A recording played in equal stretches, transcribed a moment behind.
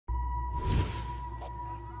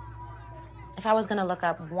If I was gonna look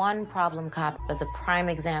up one problem cop as a prime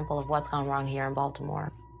example of what's gone wrong here in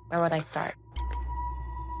Baltimore, where would I start?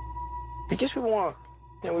 I guess we want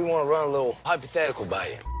to run a little hypothetical by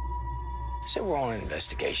you. Say we're on an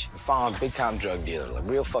investigation. We found a big-time drug dealer, like a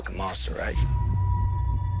real fucking monster, right?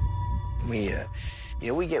 We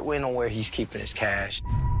get wind on where he's keeping his cash.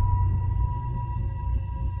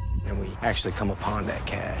 And we actually come upon that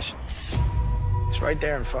cash. It's right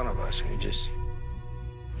there in front of us,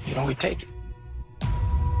 and we take it.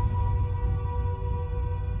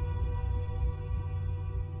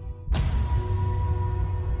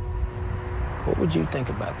 What would you think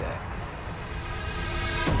about that?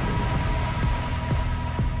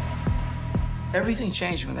 Everything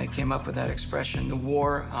changed when they came up with that expression, the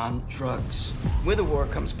war on drugs. With the war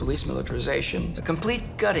comes police militarization, the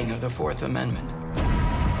complete gutting of the Fourth Amendment.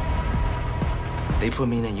 They put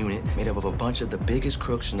me in a unit made up of a bunch of the biggest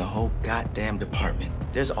crooks in the whole goddamn department.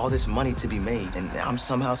 There's all this money to be made, and I'm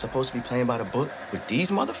somehow supposed to be playing by the book with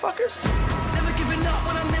these motherfuckers? Never giving up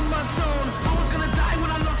when I'm in my zone. I was gonna die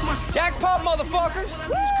when I lost my soul. Jackpot, motherfuckers!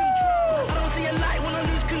 I don't see a light when I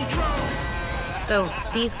lose control. So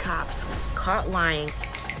these cops caught lying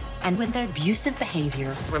and with their abusive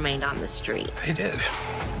behavior remained on the street. They did.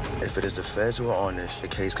 If it is the feds who are on this, the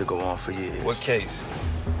case could go on for years. What case?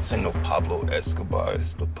 This ain't no Pablo Escobar,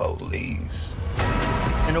 it's the police.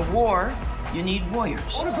 In a war, you need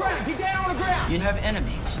warriors. On the ground, get down on the ground! You have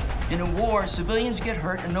enemies. In a war, civilians get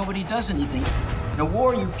hurt and nobody does anything. In a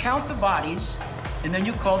war, you count the bodies and then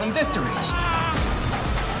you call them victories.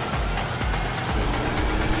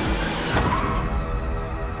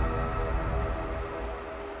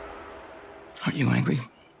 Aren't you angry?